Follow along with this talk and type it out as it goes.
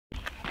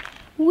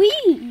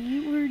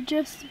We were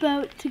just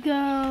about to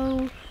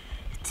go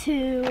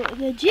to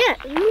the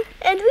gym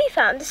and we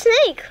found a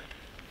snake.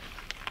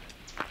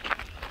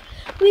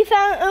 We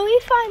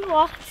find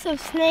lots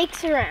of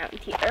snakes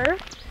around here.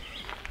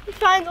 We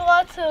find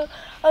lots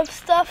of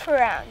stuff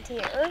around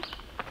here.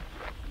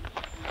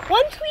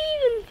 Once we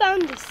even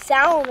found a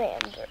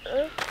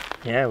salamander.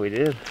 Yeah, we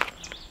did.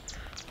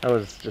 That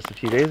was just a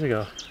few days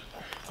ago.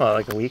 Well,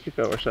 like a week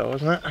ago or so,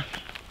 wasn't it?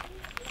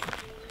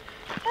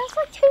 That was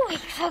like 2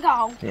 weeks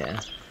ago. Yeah.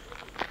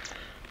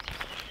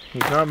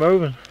 He's not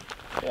moving.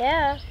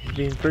 Yeah. He's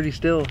being pretty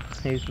still.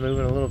 He's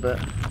moving a little bit.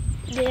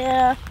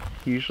 Yeah.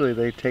 Usually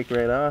they take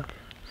right off.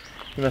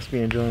 He must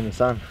be enjoying the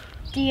sun.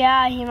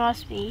 Yeah, he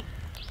must be.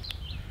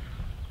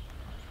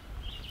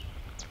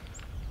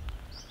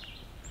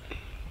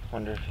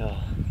 Wonder if he'll...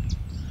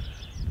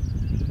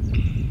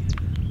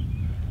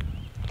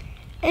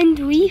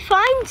 And we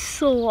find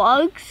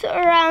slugs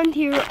around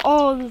here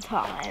all the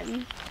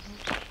time.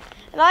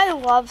 And I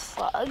love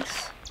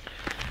slugs.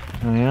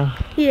 Oh yeah?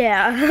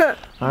 Yeah.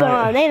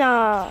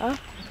 Banana.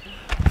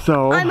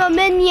 So, I'm a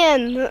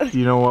minion.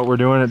 you know what we're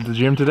doing at the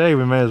gym today?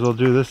 We may as well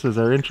do this as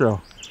our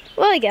intro.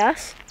 Well, I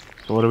guess.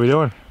 So what are we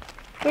doing?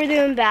 We're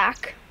doing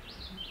back.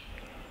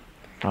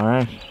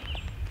 Alright.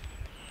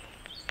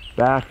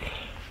 Back,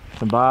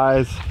 some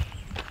buys,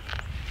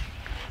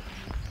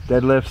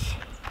 deadlifts.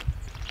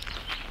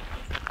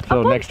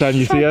 So next time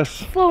you see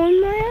us,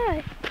 Phone my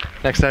eye.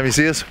 next time you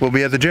see us, we'll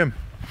be at the gym.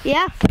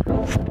 Yeah.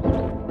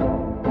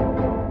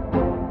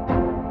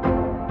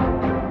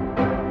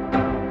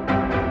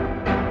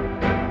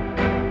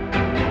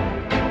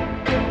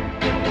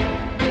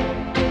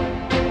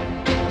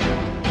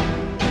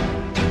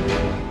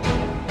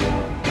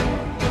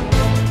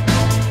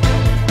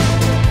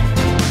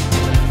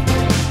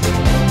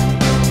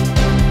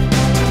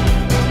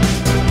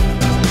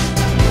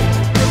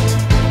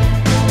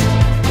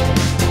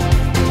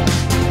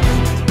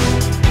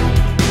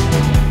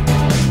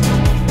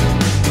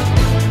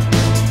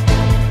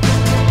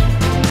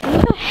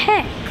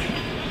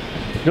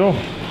 Go.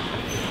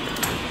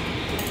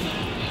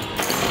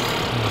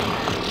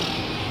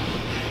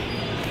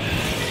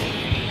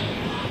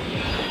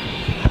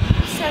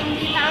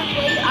 70-pound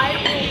weight, I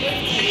will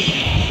lift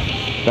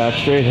you. Back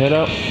straight, head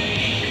up. 3.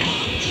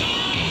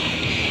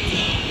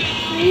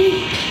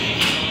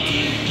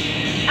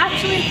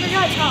 Actually, I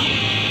forgot chalk.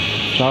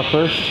 Chalk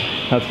first.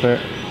 That's fair.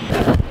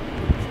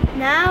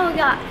 Now we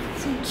got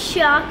some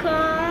chalk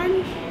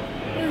on.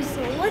 It was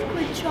the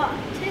liquid chalk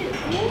too.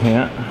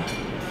 Yeah.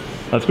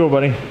 Let's go,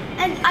 buddy.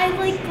 And I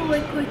like the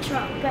liquid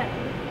chalk better.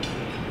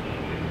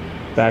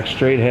 Back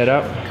straight, head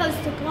up. Because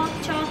the block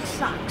chalk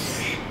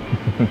sucks.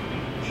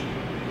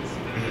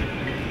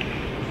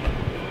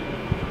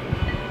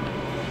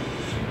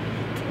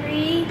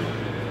 Three, 2,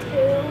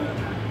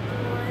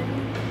 1,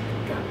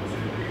 go.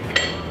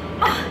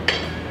 Oh.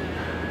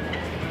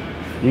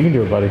 You can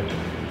do it, buddy.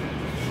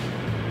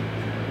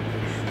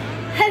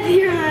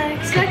 Heavier than I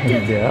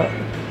expected. Yeah.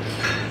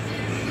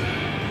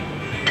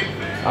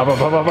 Up,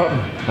 up, up, up, up.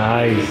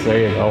 Nice.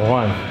 There you go.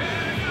 1.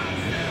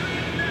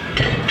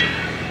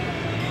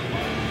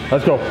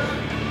 Let's go.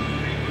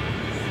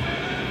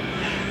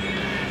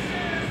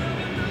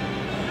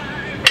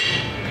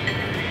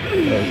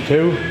 There's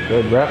 2.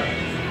 Good rep.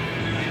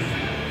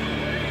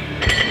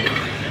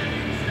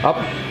 Up.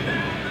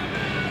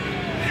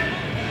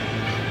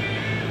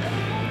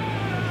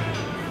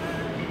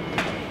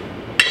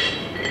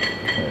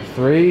 There's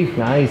 3.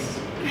 Nice.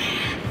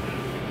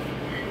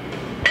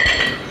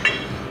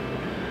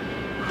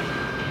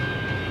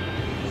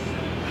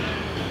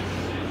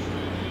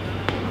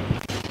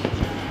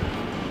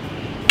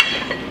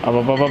 Up,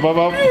 up, up, up, up,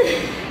 up.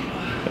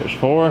 There's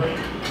 4.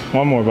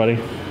 1 more, buddy.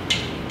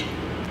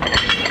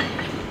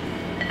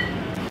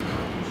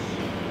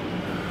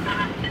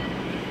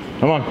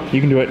 Come on, you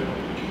can do it.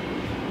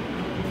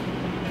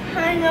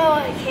 I know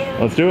I can.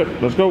 Let's do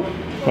it. Let's go.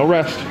 No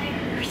rest.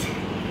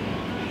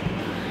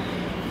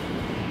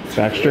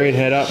 Back straight,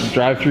 head up,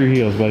 drive through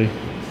heels, buddy.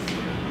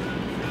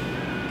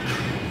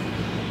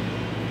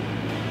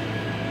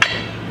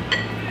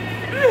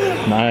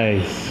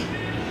 Nice.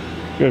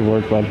 Good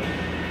work, bud.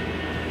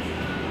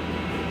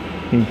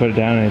 You can put it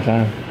down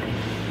anytime.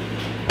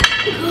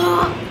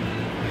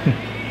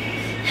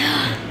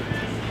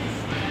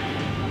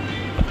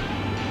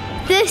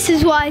 This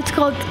is why it's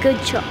called the good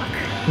chalk.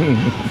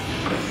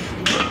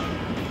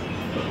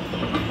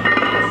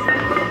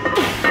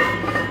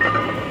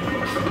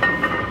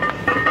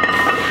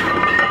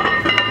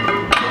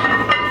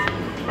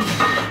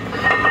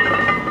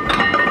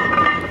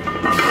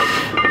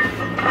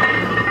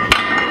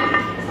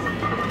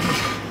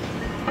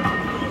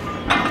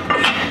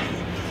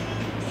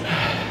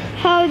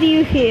 How do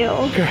you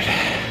feel? Good.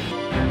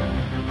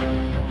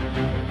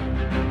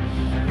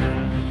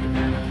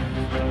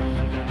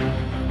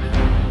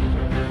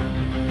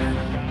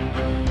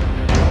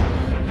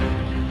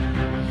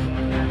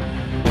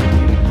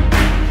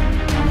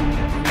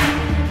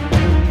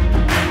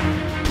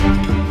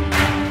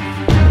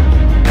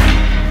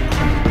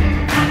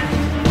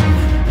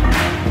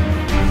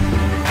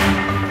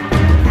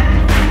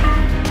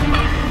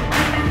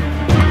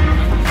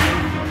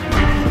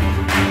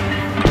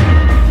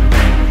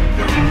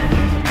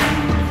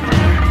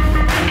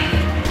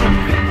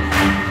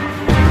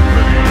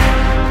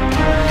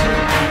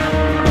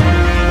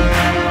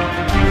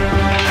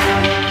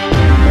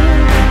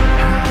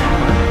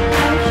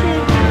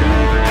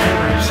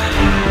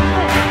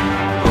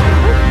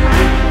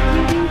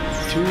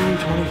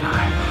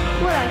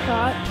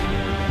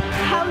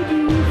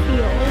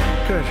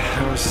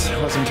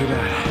 wasn't too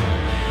bad.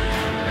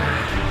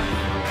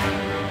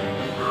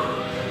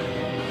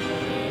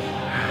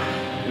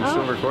 You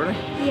still recording?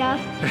 Yeah.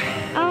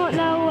 I don't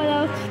know what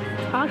else to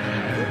talk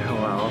about.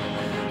 Well,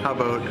 how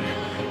about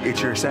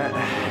it's your set?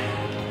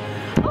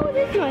 Oh, it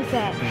is my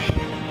set.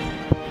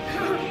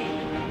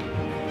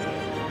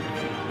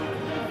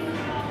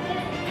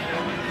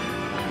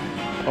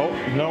 Oh,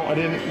 no, I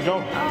didn't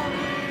go.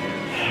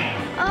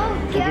 Oh,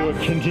 We'll do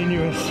it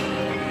continuous.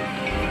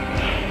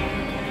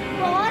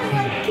 Well, I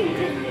like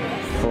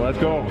continuous. So let's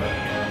go.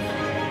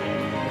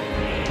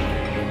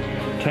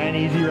 10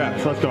 easy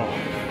reps, let's go.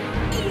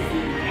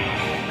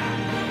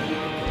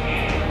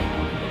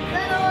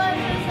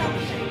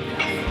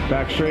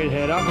 Back straight,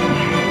 head up. I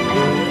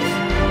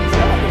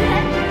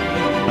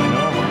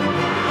know.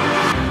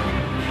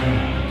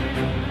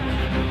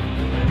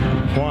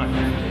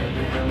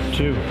 1,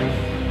 2, 3,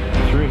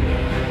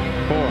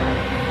 4,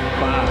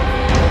 5,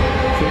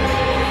 6,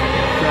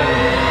 7,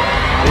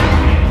 8,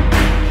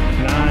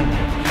 9,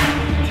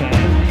 10.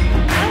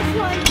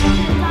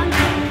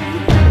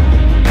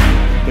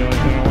 The only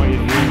thing I want you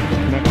to do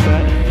next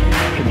set,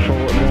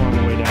 control it more on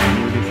the way down.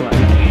 You're just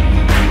letting it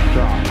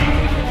drop.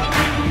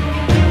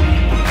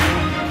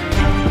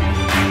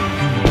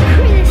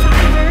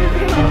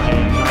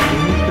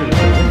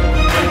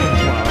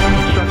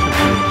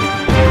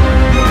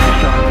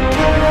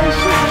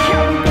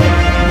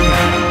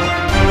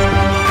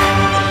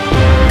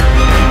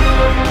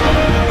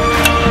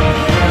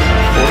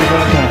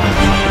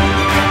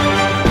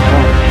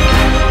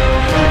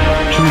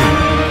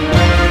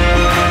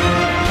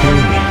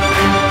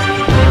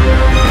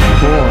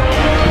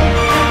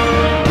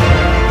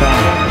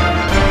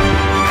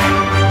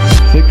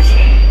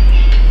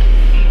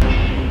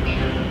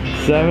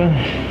 Seven,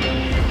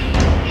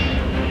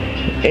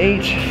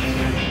 8,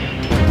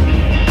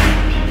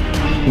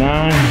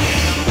 9,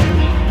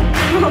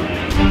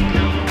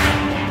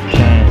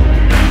 10.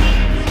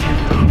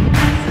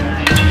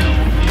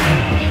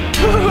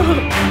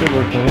 Good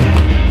work, buddy.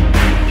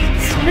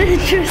 It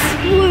just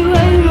flew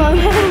out of my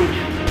mouth.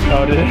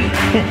 Oh, did it?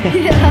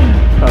 Yeah.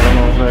 I don't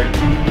know if I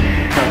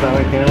got that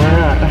on camera or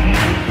not.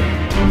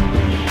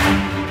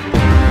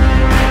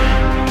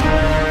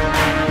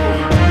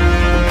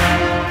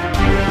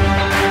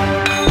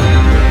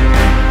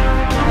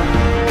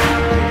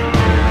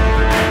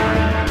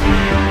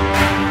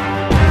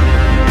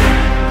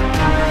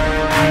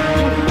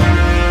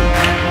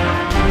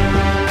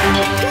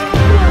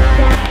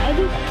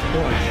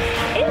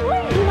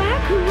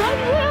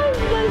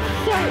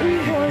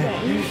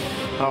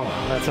 Oh,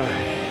 that's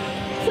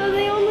alright. So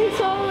they only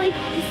saw like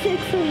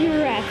 6 of your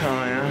reps.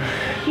 Oh, yeah?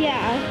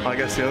 Yeah. Well, I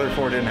guess the other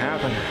 4 didn't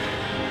happen.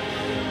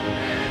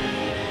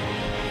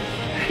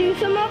 Do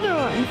some other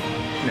ones.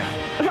 No.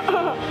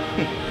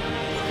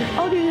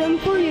 I'll do them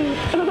for you.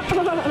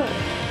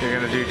 You're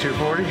gonna do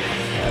 240? Is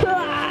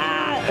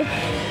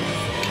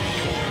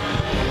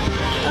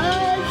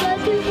that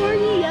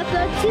 240? Yep,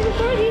 that's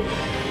 240.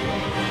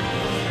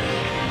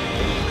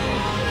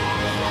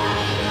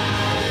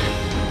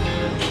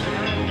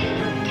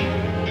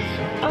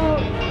 Oh,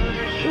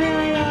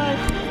 really?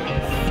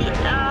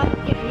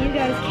 You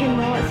guys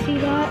cannot see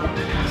that.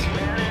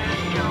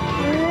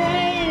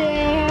 Right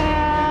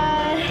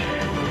there.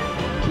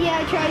 Yeah,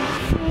 I tried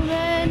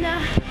zooming,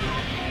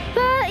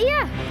 but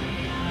yeah.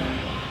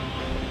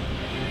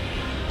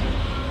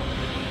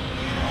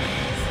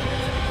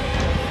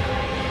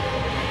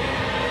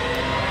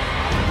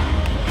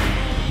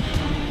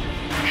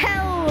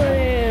 Hello.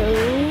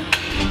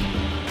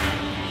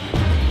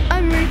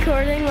 I'm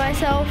recording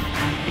myself.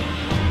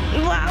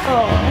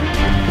 Wow.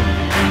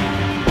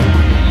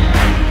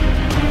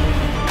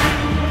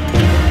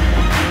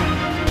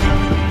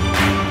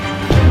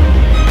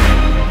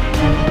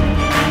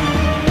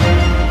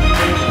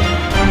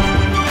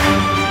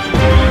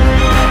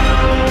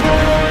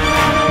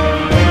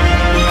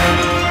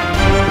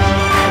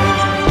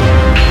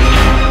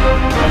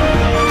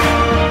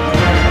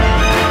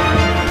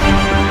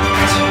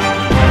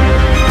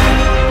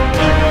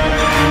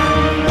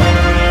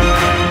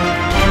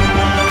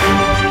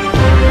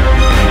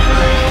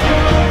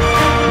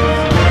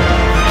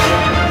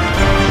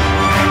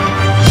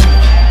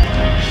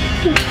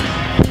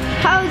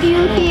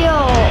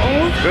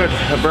 Good, I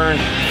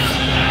burned.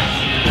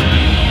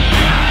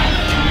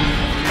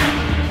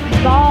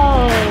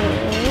 Ball.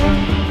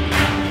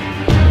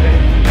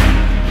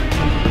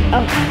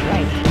 Oh,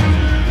 right.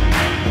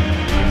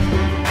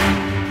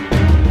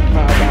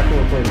 Back a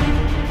little further.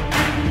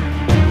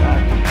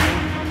 Back.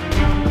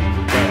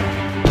 There.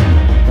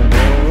 Bend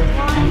over.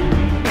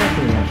 Not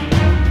too much.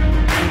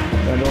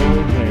 Bend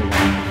over. There you go.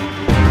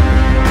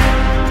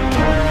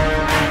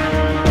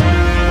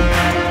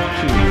 1,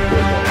 2,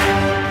 good.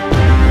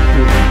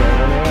 Good. Good.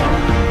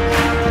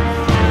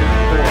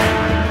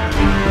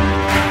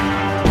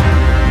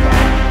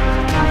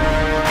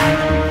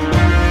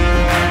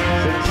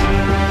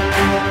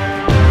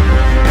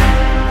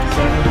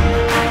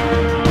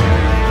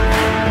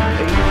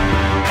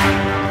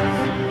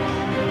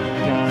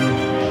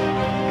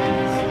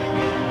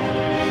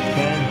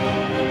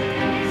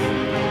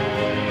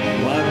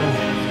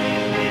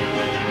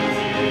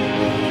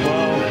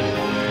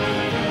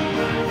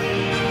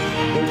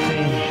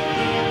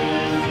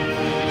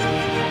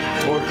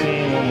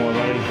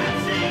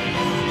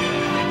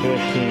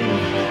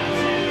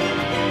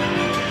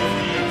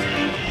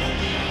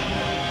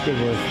 Big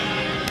lift.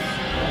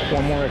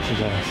 One more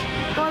exercise.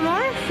 One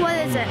more? What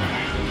is it?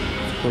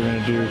 We're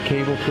gonna do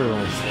cable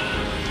curls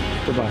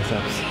for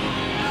biceps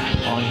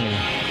on here.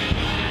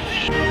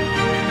 2.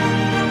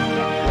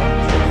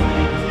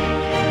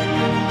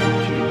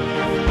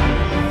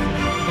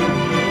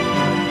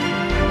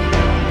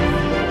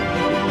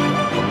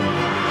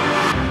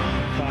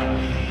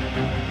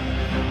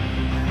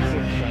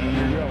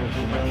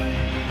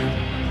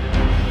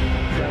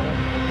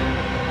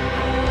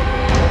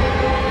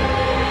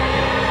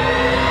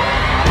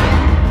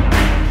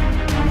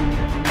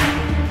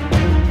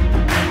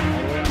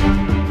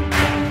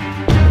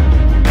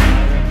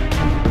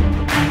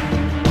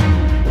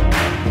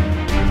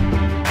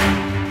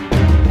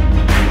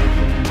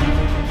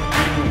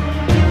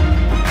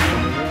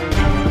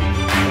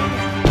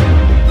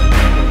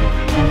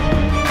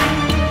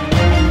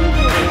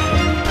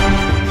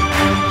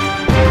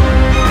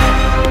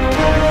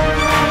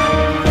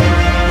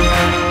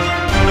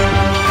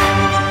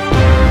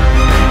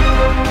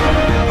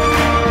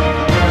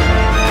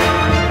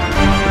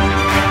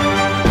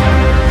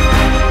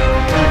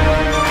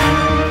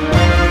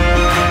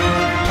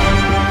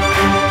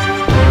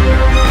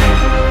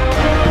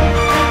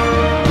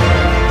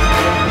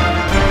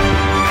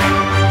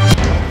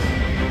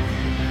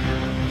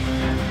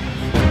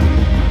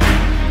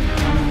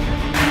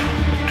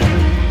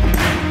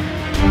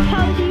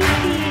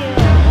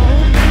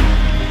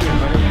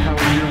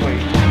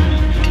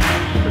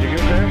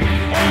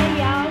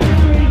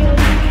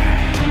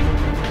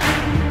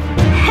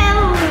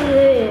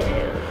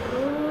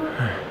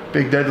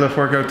 Big deadlift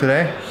workout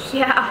today.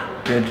 Yeah.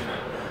 Did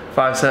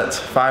 5 sets,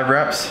 5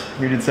 reps.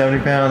 You did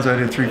 70 pounds, I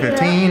did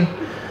 315.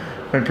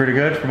 Yeah. Went pretty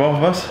good for both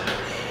of us.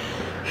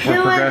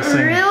 It went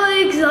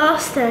really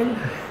exhausting.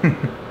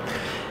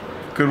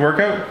 Good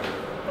workout.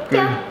 Good.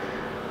 Yeah.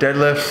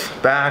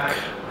 Deadlifts, back,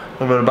 a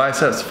little bit of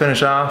biceps to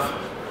finish off.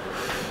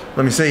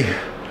 Let me see.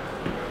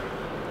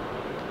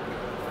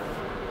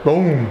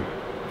 Boom.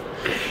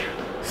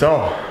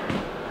 So,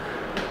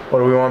 what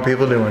do we want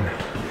people doing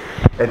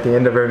at the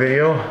end of our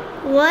video?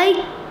 Like,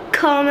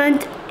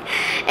 comment,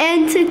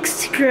 and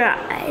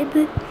subscribe.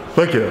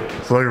 Thank you.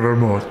 Thank you very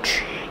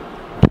much.